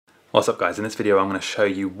What's up guys, in this video I'm going to show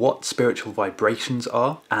you what spiritual vibrations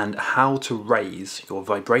are and how to raise your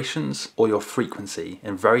vibrations or your frequency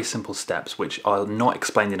in very simple steps which are not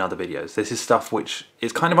explained in other videos. This is stuff which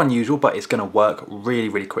is kind of unusual but it's going to work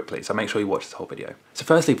really quickly, so make sure you watch this whole video. So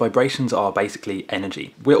firstly, vibrations are basically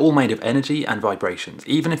energy. We're all made of energy and vibrations.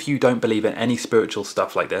 Even if you don't believe in any spiritual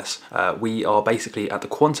stuff like this, we are basically at the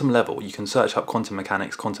quantum level. You can search up quantum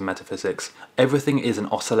mechanics, quantum metaphysics. Everything is an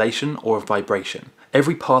oscillation or a vibration.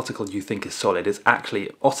 Every particle you think is solid is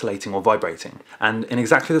actually oscillating or vibrating. And in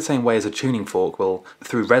exactly the same way as a tuning fork will,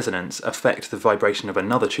 through resonance, affect the vibration of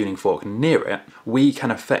another tuning fork near it, we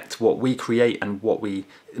can affect what we create and what we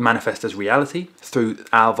manifest as reality through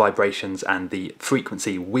our vibrations and the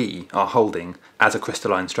frequency we are holding as a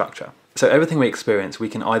crystalline structure. So everything we experience, we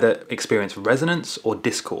can either experience resonance or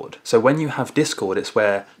discord. So when you have discord, it's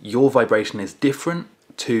where your vibration is different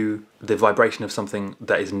to the vibration of something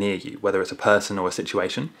that is near you, whether it's a person or a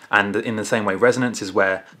situation. And in the same way, resonance is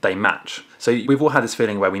where they match. So we've all had this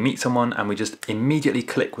feeling where we meet someone and we just immediately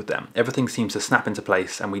click with them. Everything seems to snap into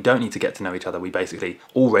place and we don't need to get to know each other. We basically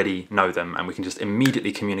already know them and we can just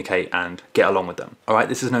immediately communicate and get along with them. All right,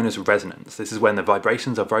 this is known as resonance. This is when the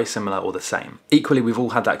vibrations are very similar or the same. Equally, we've all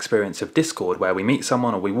had that experience of discord where we meet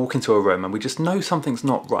someone or we walk into a room and we just know something's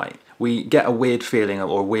not right. We get a weird feeling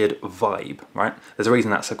or a weird vibe, right? There's a reason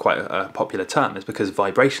that's quite a popular term, is because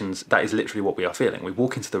vibrations, that is literally what we are feeling. We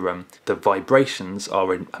walk into the room, the vibrations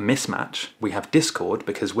are in a mismatch. We have discord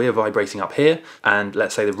because we're vibrating up here and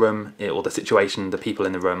let's say the room or the situation, the people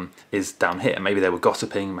in the room is down here. Maybe they were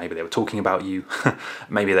gossiping, maybe they were talking about you,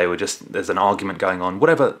 maybe they were just, there's an argument going on,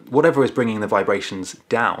 whatever is bringing the vibrations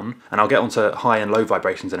down, and I'll get onto high and low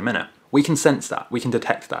vibrations in a minute. We can sense that, we can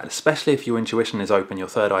detect that, especially if your intuition is open, your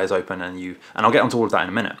third eye is open, and I'll get onto all of that in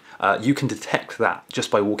a minute. You can detect that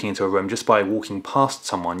just by walking into a room, just by walking past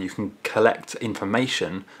someone. You can collect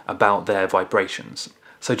information about their vibrations.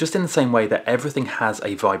 So just in the same way that everything has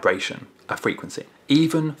a vibration, a frequency,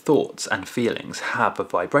 even thoughts and feelings have a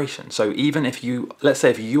vibration. So even if let's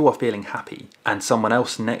say if you are feeling happy and someone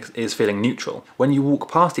else next is feeling neutral, when you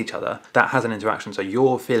walk past each other, that has an interaction. So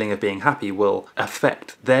your feeling of being happy will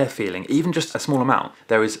affect their feeling, even just a small amount.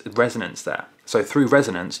 There is resonance there. So through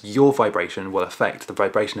resonance, your vibration will affect the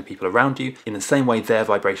vibration of people around you in the same way their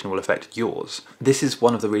vibration will affect yours. This is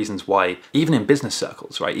one of the reasons why, even in business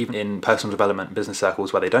circles, right, even in personal development business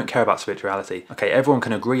circles where they don't care about spirituality, okay, everyone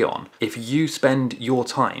can agree on, if you spend your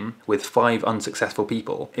time with 5 unsuccessful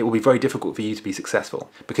people, it will be very difficult for you to be successful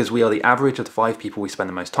because we are the average of the 5 people we spend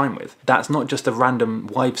the most time with. That's not just a random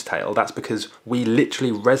wives' tale, that's because we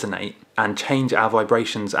literally resonate and change our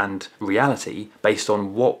vibrations and reality based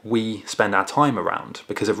on what we spend our time around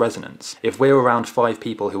because of resonance. If we're around 5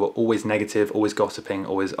 people who are always negative, always gossiping,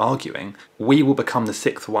 always arguing, we will become the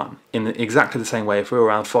 6th one. In exactly the same way, if we're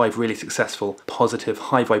around 5 really successful, positive,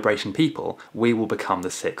 high vibration people, we will become the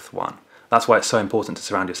 6th one. That's why it's so important to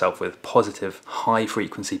surround yourself with positive, high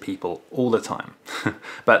frequency people all the time.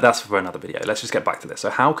 But that's for another video. Let's just get back to this. So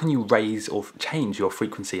how can you raise or change your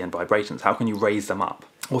frequency and vibrations? How can you raise them up?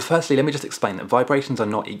 Well, firstly, let me just explain that vibrations are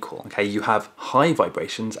not equal, okay? You have high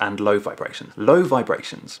vibrations and low vibrations. Low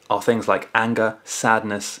vibrations are things like anger,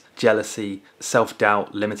 sadness, jealousy,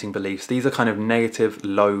 self-doubt, limiting beliefs. These are kind of negative,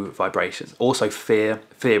 low vibrations. Also fear.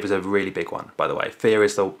 Fear is a really big one, by the way. Fear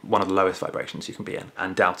is one of the lowest vibrations you can be in,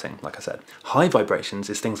 and doubting, like I said. High vibrations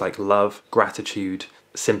is things like love, gratitude,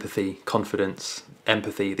 sympathy, confidence,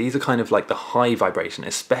 empathy. These are kind of like the high vibration,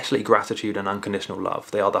 especially gratitude and unconditional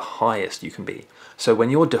love. They are the highest you can be. So when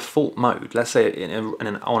your default mode, let's say on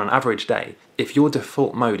an average day, if your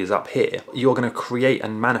default mode is up here, you're going to create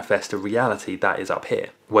and manifest a reality that is up here.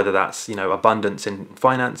 Whether that's, you know, abundance in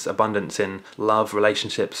finance, abundance in love,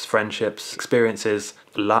 relationships, friendships, experiences,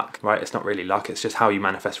 luck, right? It's not really luck, it's just how you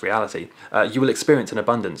manifest reality. You will experience an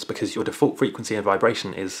abundance because your default frequency and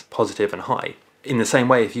vibration is positive and high. In the same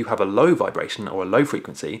way, if you have a low vibration or a low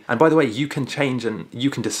frequency, and by the way, you can change and you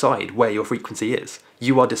can decide where your frequency is.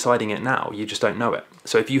 You are deciding it now, you just don't know it.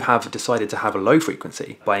 So if you have decided to have a low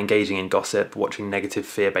frequency by engaging in gossip, watching negative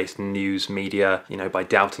fear-based news, media, you know, by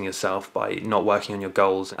doubting yourself, by not working on your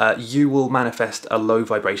goals, you will manifest a low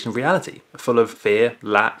vibration reality full of fear,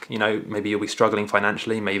 lack, you know, maybe you'll be struggling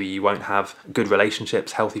financially, maybe you won't have good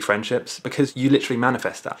relationships, healthy friendships, because you literally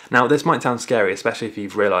manifest that. Now, this might sound scary, especially if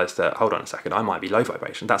you've realized that, hold on a second, I might be low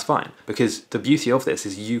vibration. That's fine, because the beauty of this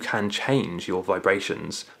is you can change your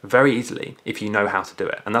vibrations very easily if you know how to do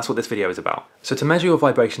it. And that's what this video is about. So to measure your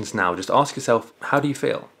vibrations now, just ask yourself, how do you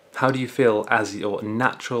feel? How do you feel as your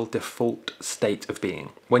natural default state of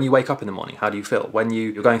being? When you wake up in the morning, how do you feel? When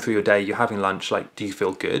you're going through your day, you're having lunch, like, do you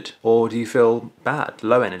feel good? Or do you feel bad,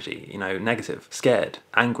 low energy, you know, negative, scared,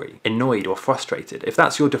 angry, annoyed or frustrated? If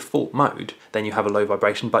that's your default mode, then you have a low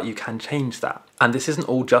vibration, but you can change that. And this isn't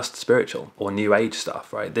all just spiritual or new age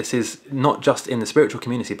stuff, right? This is not just in the spiritual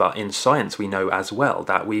community, but in science we know as well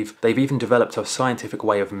that they've even developed a scientific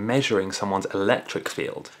way of measuring someone's electric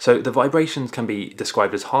field. So the vibrations can be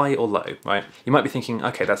described as high or low, right? You might be thinking,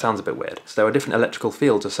 okay, that sounds a bit weird. So there are different electrical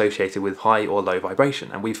fields associated with high or low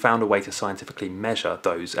vibration, and we've found a way to scientifically measure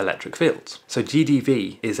those electric fields. So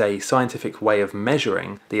GDV is a scientific way of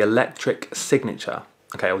measuring the electric signature,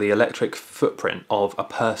 okay, or the electric footprint of a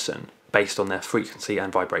person based on their frequency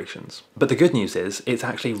and vibrations. But the good news is it's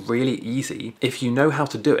actually really easy if you know how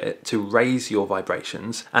to do it to raise your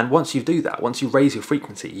vibrations. And once you do that, once you raise your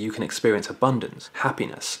frequency, you can experience abundance,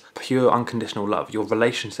 happiness, pure unconditional love. Your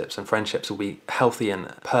relationships and friendships will be healthy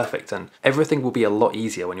and perfect, and everything will be a lot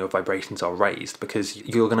easier when your vibrations are raised, because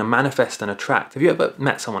you're going to manifest and attract. Have you ever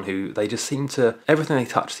met someone who they just seem to, everything they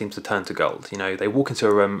touch seems to turn to gold? You know, they walk into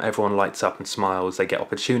a room, everyone lights up and smiles, they get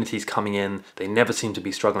opportunities coming in, they never seem to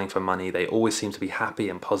be struggling for money. They always seem to be happy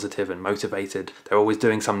and positive and motivated. They're always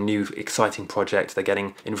doing some new exciting project. They're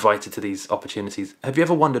getting invited to these opportunities. Have you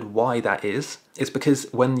ever wondered why that is? It's because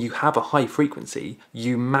when you have a high frequency,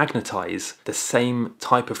 you magnetize the same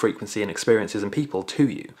type of frequency and experiences and people to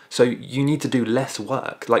you. So you need to do less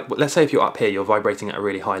work. Like, let's say if you're up here, you're vibrating at a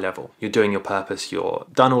really high level. You're doing your purpose, you're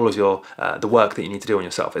done all of your the work that you need to do on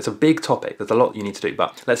yourself. It's a big topic. There's a lot you need to do.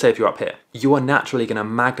 But let's say if you're up here, you are naturally going to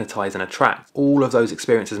magnetize and attract all of those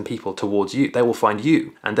experiences and people towards you. They will find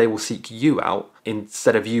you and they will seek you out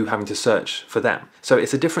instead of you having to search for them. So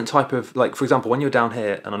it's a different type of, like, for example, when you're down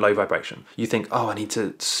here on a low vibration, you think, oh, I need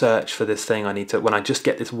to search for this thing. I need to, when I just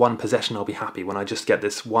get this one possession, I'll be happy. When I just get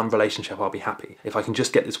this one relationship, I'll be happy. If I can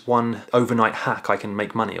just get this one overnight hack, I can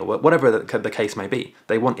make money, or whatever the case may be.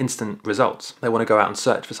 They want instant results. They want to go out and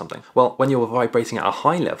search for something. Well, when you're vibrating at a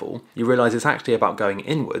high level, you realize it's actually about going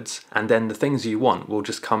inwards, and then the things you want will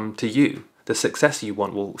just come to you. The success you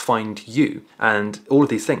want will find you, and all of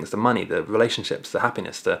these things, the money, the relationships, the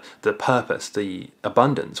happiness, the purpose, the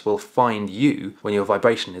abundance will find you when your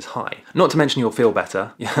vibration is high. Not to mention you'll feel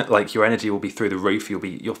better, like your energy will be through the roof,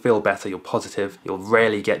 you'll feel better, you're positive, you'll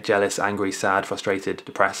rarely get jealous, angry, sad, frustrated,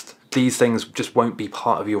 depressed. These things just won't be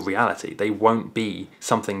part of your reality. They won't be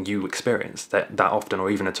something you experience that often or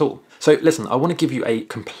even at all. So listen, I want to give you a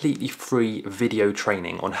completely free video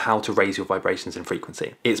training on how to raise your vibrations and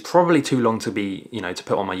frequency. It's probably too long to be, to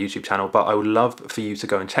put on my YouTube channel, but I would love for you to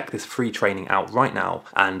go and check this free training out right now,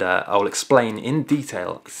 and I'll explain in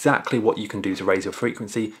detail exactly what you can do to raise your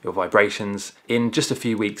frequency, your vibrations in just a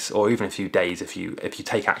few weeks or even a few days if you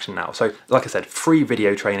take action now. So like I said, free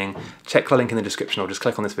video training. Check the link in the description or just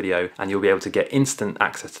click on this video and you'll be able to get instant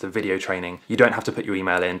access to the video training. You don't have to put your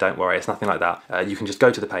email in, don't worry, it's nothing like that. You can just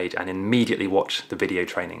go to the page and immediately watch the video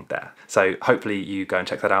training there. So hopefully you go and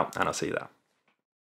check that out, and I'll see you there.